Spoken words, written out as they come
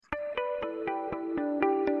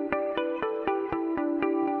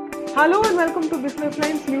Hello and welcome to Business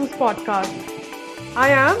Line's news podcast. I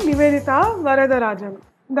am Nivedita Varadarajan.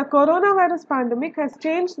 The coronavirus pandemic has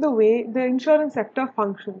changed the way the insurance sector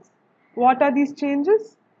functions. What are these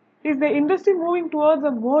changes? Is the industry moving towards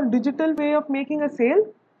a more digital way of making a sale?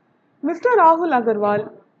 Mr. Rahul Agarwal,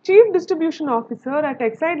 Chief Distribution Officer at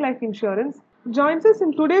Exide Life Insurance, joins us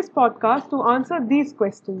in today's podcast to answer these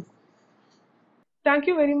questions. Thank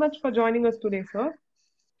you very much for joining us today, sir.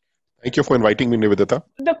 Thank you for inviting me, Nivedita.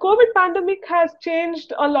 The COVID pandemic has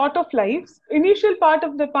changed a lot of lives. Initial part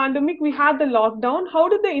of the pandemic, we had the lockdown. How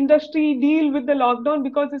did the industry deal with the lockdown?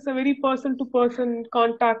 Because it's a very person-to-person,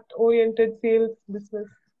 contact-oriented sales business.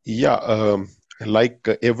 Yeah, like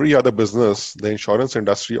every other business, the insurance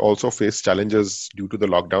industry also faced challenges due to the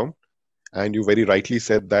lockdown. And you very rightly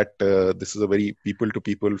said that this is a very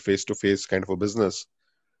people-to-people, face-to-face kind of a business.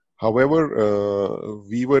 However,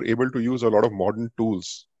 we were able to use a lot of modern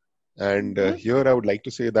tools. And here I would like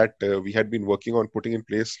to say that we had been working on putting in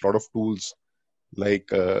place a lot of tools like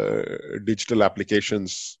digital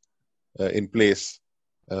applications in place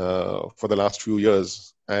for the last few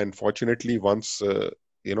years. And fortunately, once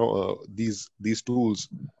these tools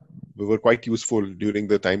were quite useful during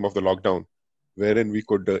the time of the lockdown, wherein we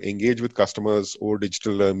could engage with customers over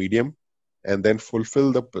digital medium and then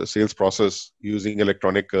fulfill the sales process using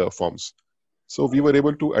electronic forms. So we were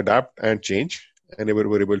able to adapt and change, and we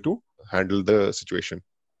were able to handle the situation.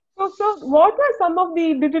 So, what were some of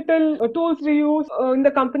the digital tools we use in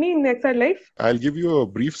the company in Exide Life? I'll give you a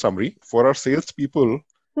brief summary. For our salespeople,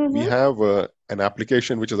 we have an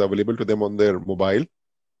application which is available to them on their mobile,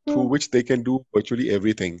 through which they can do virtually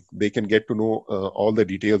everything. They can get to know all the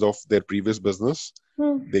details of their previous business.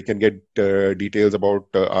 They can get details about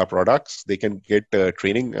our products. They can get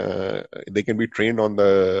training. They can be trained on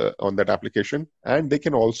that application, and they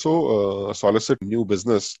can also solicit new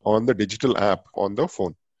business on the digital app on the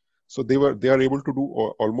phone. So they are able to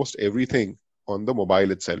do almost everything on the mobile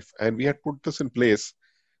itself. And we had put this in place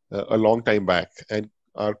a long time back, and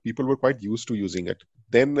our people were quite used to using it.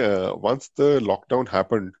 Then once the lockdown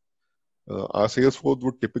happened, our sales force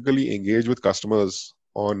would typically engage with customers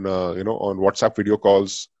on on WhatsApp video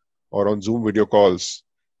calls or on Zoom video calls,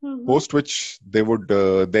 post which they would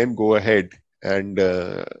then go ahead and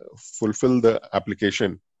fulfill the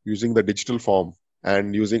application using the digital form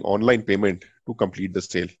and using online payment to complete the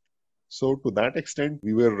sale. So to that extent,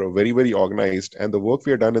 we were very, very organized, and the work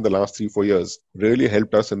we had done in the last 3-4 years really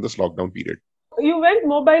helped us in this lockdown period. You went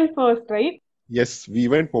mobile first, right? Yes, we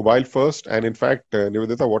went mobile first. And in fact,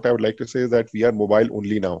 Nivedita, what I would like to say is that we are mobile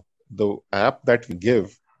only now. The app that we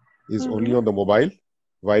give is only on the mobile,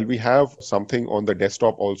 while we have something on the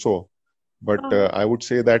desktop also. But I would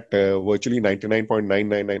say that virtually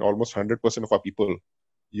 99.999, almost 100% of our people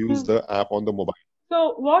use the app on the mobile.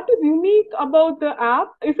 So, what is unique about the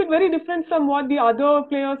app? Is it very different from what the other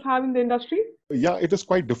players have in the industry? Yeah, it is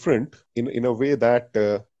quite different in a way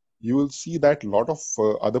that you will see that a lot of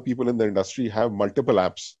other people in the industry have multiple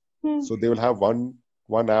apps. So they will have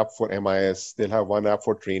one app for MIS, they'll have one app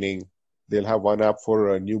for training, they'll have one app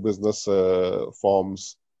for new business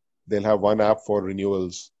forms, they'll have one app for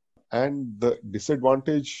renewals. And the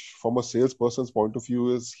disadvantage from a salesperson's point of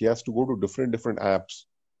view is he has to go to different apps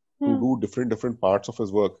to do different parts of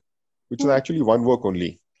his work, which is actually one work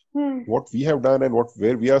only. What we have done and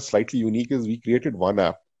where we are slightly unique is we created one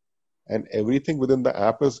app, and everything within the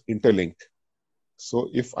app is interlinked. So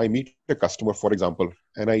if I meet a customer, for example,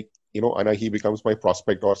 and he becomes my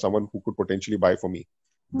prospect or someone who could potentially buy for me,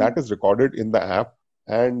 that is recorded in the app.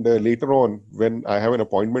 And later on, when I have an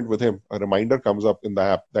appointment with him, a reminder comes up in the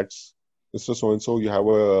app that's Mr. So and so, you have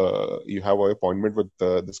an appointment with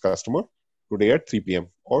this customer today at 3 p.m.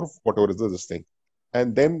 or whatever is this thing.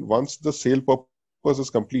 And then once the sale purpose is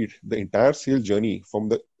complete, the entire sale journey from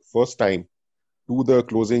the first time to the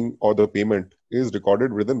closing or the payment is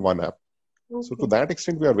recorded within one app. Okay. So to that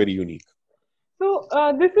extent, we are very unique. So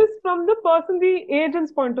this is from the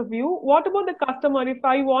agent's point of view. What about the customer? If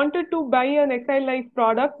I wanted to buy an Exide Life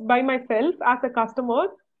product by myself as a customer,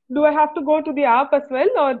 do I have to go to the app as well,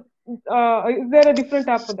 or is there a different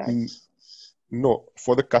app for that? No,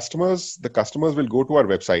 for the customers will go to our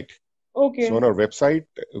website. Okay. So on our website,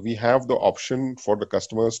 we have the option for the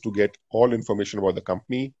customers to get all information about the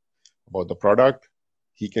company, about the product.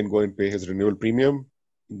 He can go and pay his renewal premium,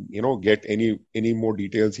 get any more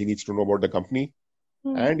details he needs to know about the company.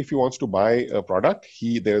 And if he wants to buy a product,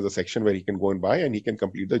 there is a section where he can go and buy, and he can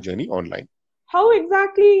complete the journey online. How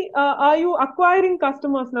exactly are you acquiring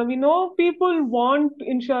customers now? We know people want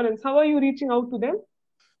insurance. How are you reaching out to them?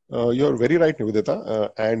 You're very right, Nivedita.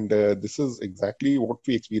 And this is exactly what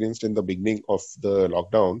we experienced in the beginning of the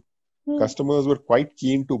lockdown. customers were quite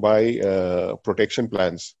keen to buy protection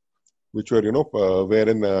plans, which were,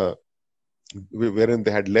 wherein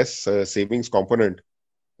they had less savings component,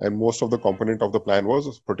 and most of the component of the plan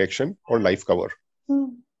was protection or life cover.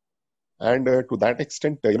 And to that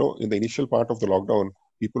extent, in the initial part of the lockdown,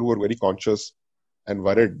 people were very conscious and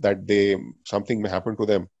worried that something may happen to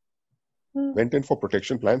them, went in for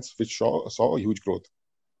protection plans, which saw a huge growth.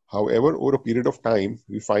 However, over a period of time,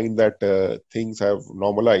 we find that things have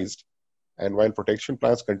normalized, and while protection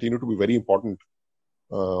plans continue to be very important,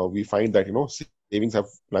 we find that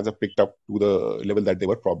plans have picked up to the level that they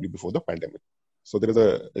were probably before the pandemic. So there is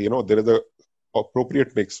a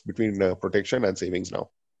appropriate mix between protection and savings now.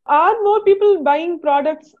 Are more people buying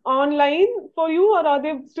products online for you, or are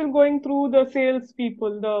they still going through the sales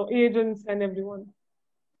people, the agents and everyone?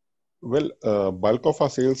 Well, bulk of our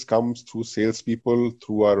sales comes through salespeople,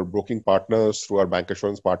 through our broking partners, through our bank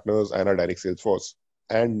assurance partners, and our direct sales force.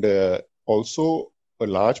 And also, a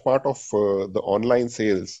large part of the online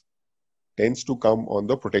sales tends to come on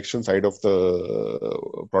the protection side of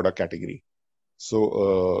the product category.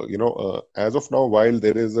 So, as of now, while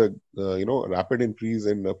there is a rapid increase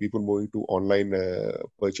in people moving to online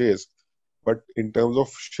purchase, but in terms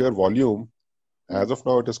of sheer volume, as of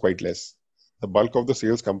now, it is quite less. The bulk of the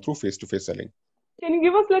sales come through face-to-face selling. Can you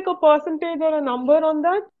give us like a percentage or a number on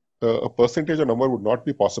that? A percentage or number would not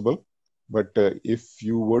be possible, but if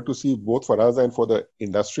you were to see both for us and for the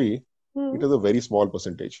industry, it is a very small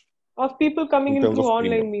percentage Of people coming in in terms through of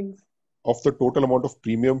online premium. means. Of the total amount of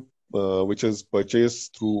premium which is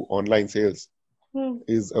purchased through online sales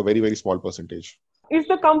is a very, very small percentage. Is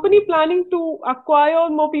the company planning to acquire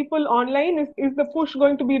more people online? Is the push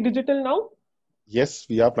going to be digital now? Yes,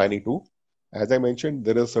 we are planning to. As I mentioned,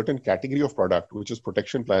 there is a certain category of product, which is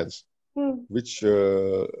protection plans, which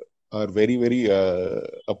are very, very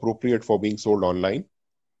appropriate for being sold online.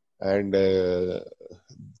 And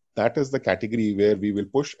that is the category where we will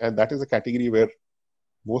push. And that is the category where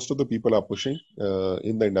most of the people are pushing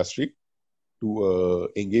in the industry to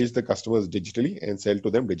engage the customers digitally and sell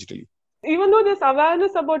to them digitally. Even though there's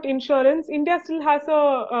awareness about insurance, India still has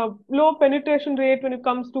a low penetration rate when it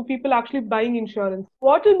comes to people actually buying insurance.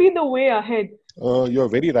 What will be the way ahead? You're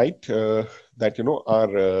very right that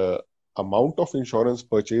our amount of insurance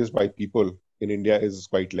purchased by people in India is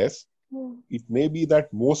quite less. It may be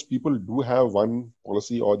that most people do have one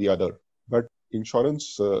policy or the other, but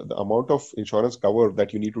insurance, the amount of insurance cover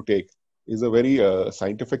that you need to take is a very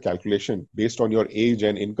scientific calculation based on your age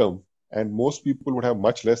and income. And most people would have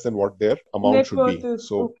much less than what their amount should be.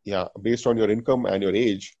 So yeah, based on your income and your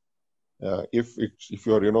age, if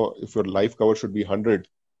your life cover should be 100,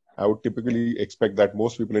 I would typically expect that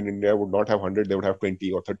most people in India would not have 100, they would have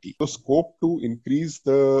 20 or 30. So scope to increase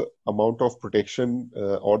the amount of protection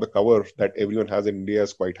or the cover that everyone has in India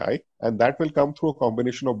is quite high. And that will come through a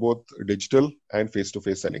combination of both digital and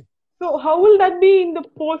face-to-face selling. So how will that be in the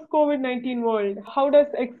post-COVID-19 world? How does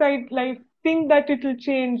Exide Life think that it will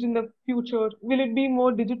change in the future? Will it be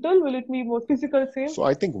more digital? Will it be more physical sales? So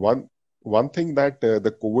I think one thing that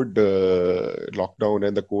the COVID lockdown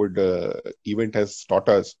and the COVID event has taught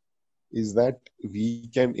us is that we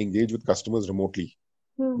can engage with customers remotely.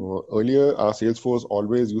 Earlier, our sales force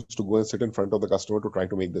always used to go and sit in front of the customer to try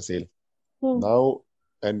to make the sale. Now,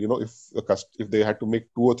 and if they had to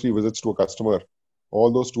make 2 or 3 visits to a customer,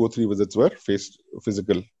 all those 2 or 3 visits were face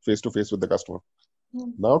to face with the customer.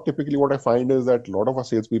 Now, typically what I find is that a lot of our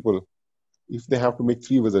salespeople, if they have to make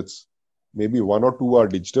 3 visits, maybe 1 or 2 are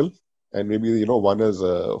digital and maybe, one is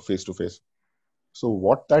face to face. So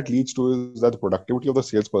what that leads to is that the productivity of the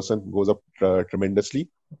salesperson goes up tremendously,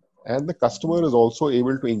 and the customer is also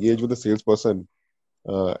able to engage with the salesperson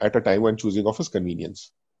at a time when choosing of his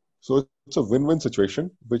convenience. So it's a win-win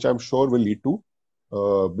situation, which I'm sure will lead to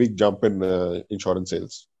a big jump in insurance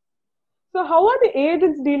sales. So how are the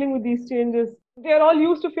agents dealing with these changes? They're all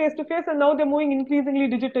used to face and now they're moving increasingly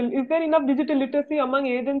digital. Is there enough digital literacy among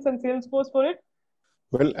agents and salesforce for it?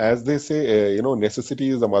 Well, as they say, necessity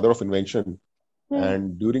is the mother of invention.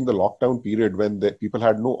 And during the lockdown period, when the people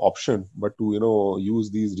had no option but to,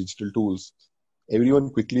 use these digital tools, everyone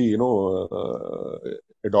quickly,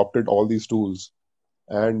 adopted all these tools.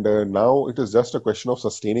 And now it is just a question of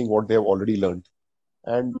sustaining what they have already learned.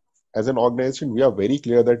 And as an organization, we are very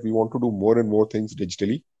clear that we want to do more and more things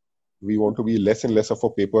digitally. We want to be less and less of a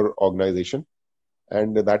paper organization.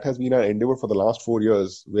 And that has been our endeavor for the last 4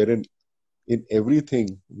 years, wherein in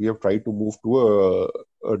everything we have tried to move to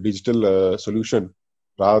a digital solution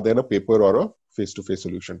rather than a paper or a face-to-face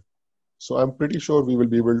solution. So I'm pretty sure we will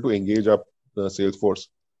be able to engage up the sales force.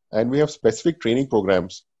 And we have specific training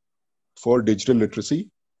programs for digital literacy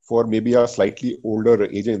for maybe our slightly older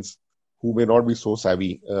agents who may not be so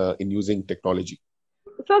savvy in using technology.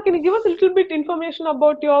 Sir, can you give us a little bit information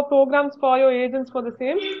about your programs for your agents for the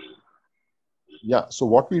same? Yeah. So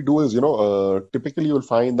what we do is, typically you'll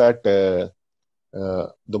find that the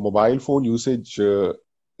mobile phone usage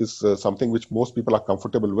is something which most people are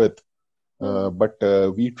comfortable with. But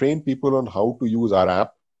we train people on how to use our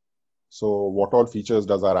app. So what all features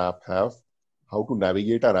does our app have? How to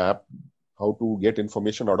navigate our app? How to get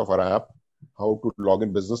information out of our app? How to log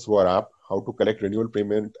in business through our app? How to collect renewal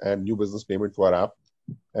payment and new business payment through our app?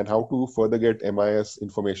 And how to further get MIS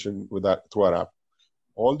information through our app.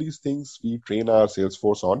 All these things we train our sales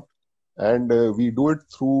force on, and we do it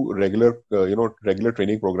through regular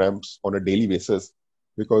training programs on a daily basis,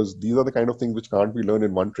 because these are the kind of things which can't be learned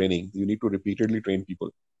in one training. You need to repeatedly train people.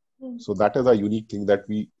 So that is a unique thing, that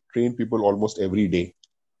we train people almost every day.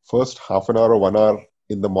 First half an hour or 1 hour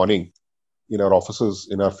in the morning in our offices,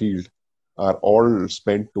 in our field, are all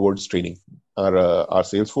spent towards training our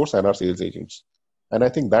sales force and our sales agents. And I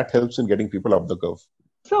think that helps in getting people up the curve.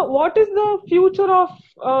 So, what is the future of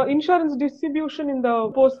insurance distribution in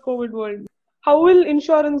the post-COVID world? How will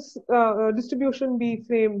insurance distribution be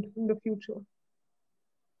framed in the future?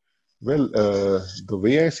 Well, the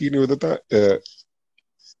way I see it, Nivedita,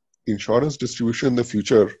 insurance distribution in the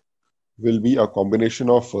future will be a combination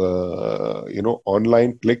of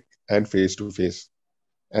online click and face to face.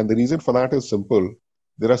 And the reason for that is simple.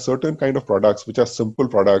 There are certain kind of products which are simple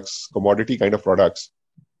products, commodity kind of products,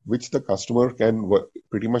 which the customer can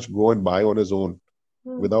pretty much go and buy on his own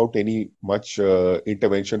without any much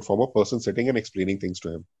intervention from a person sitting and explaining things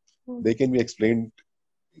to him. They can be explained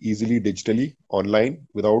easily digitally online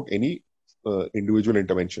without any individual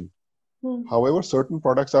intervention. However, certain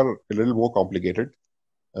products are a little more complicated.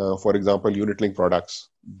 For example, unit-linked products.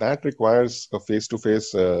 That requires a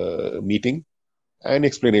face-to-face meeting and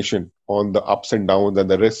explanation on the ups and downs and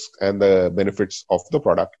the risks and the benefits of the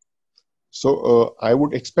product. So I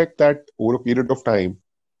would expect that over a period of time,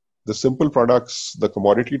 the simple products, the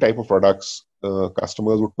commodity type of products,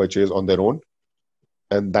 customers would purchase on their own.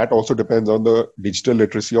 And that also depends on the digital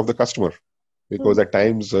literacy of the customer. Because at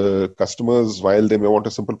times, customers, while they may want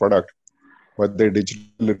a simple product, but their digital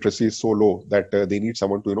literacy is so low that they need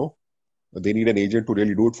someone to, they need an agent to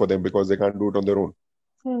really do it for them, because they can't do it on their own.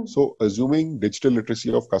 So assuming digital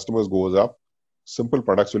literacy of customers goes up, simple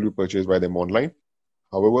products will be purchased by them online.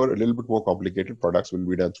 However, a little bit more complicated products will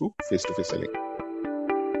be done through face-to-face selling.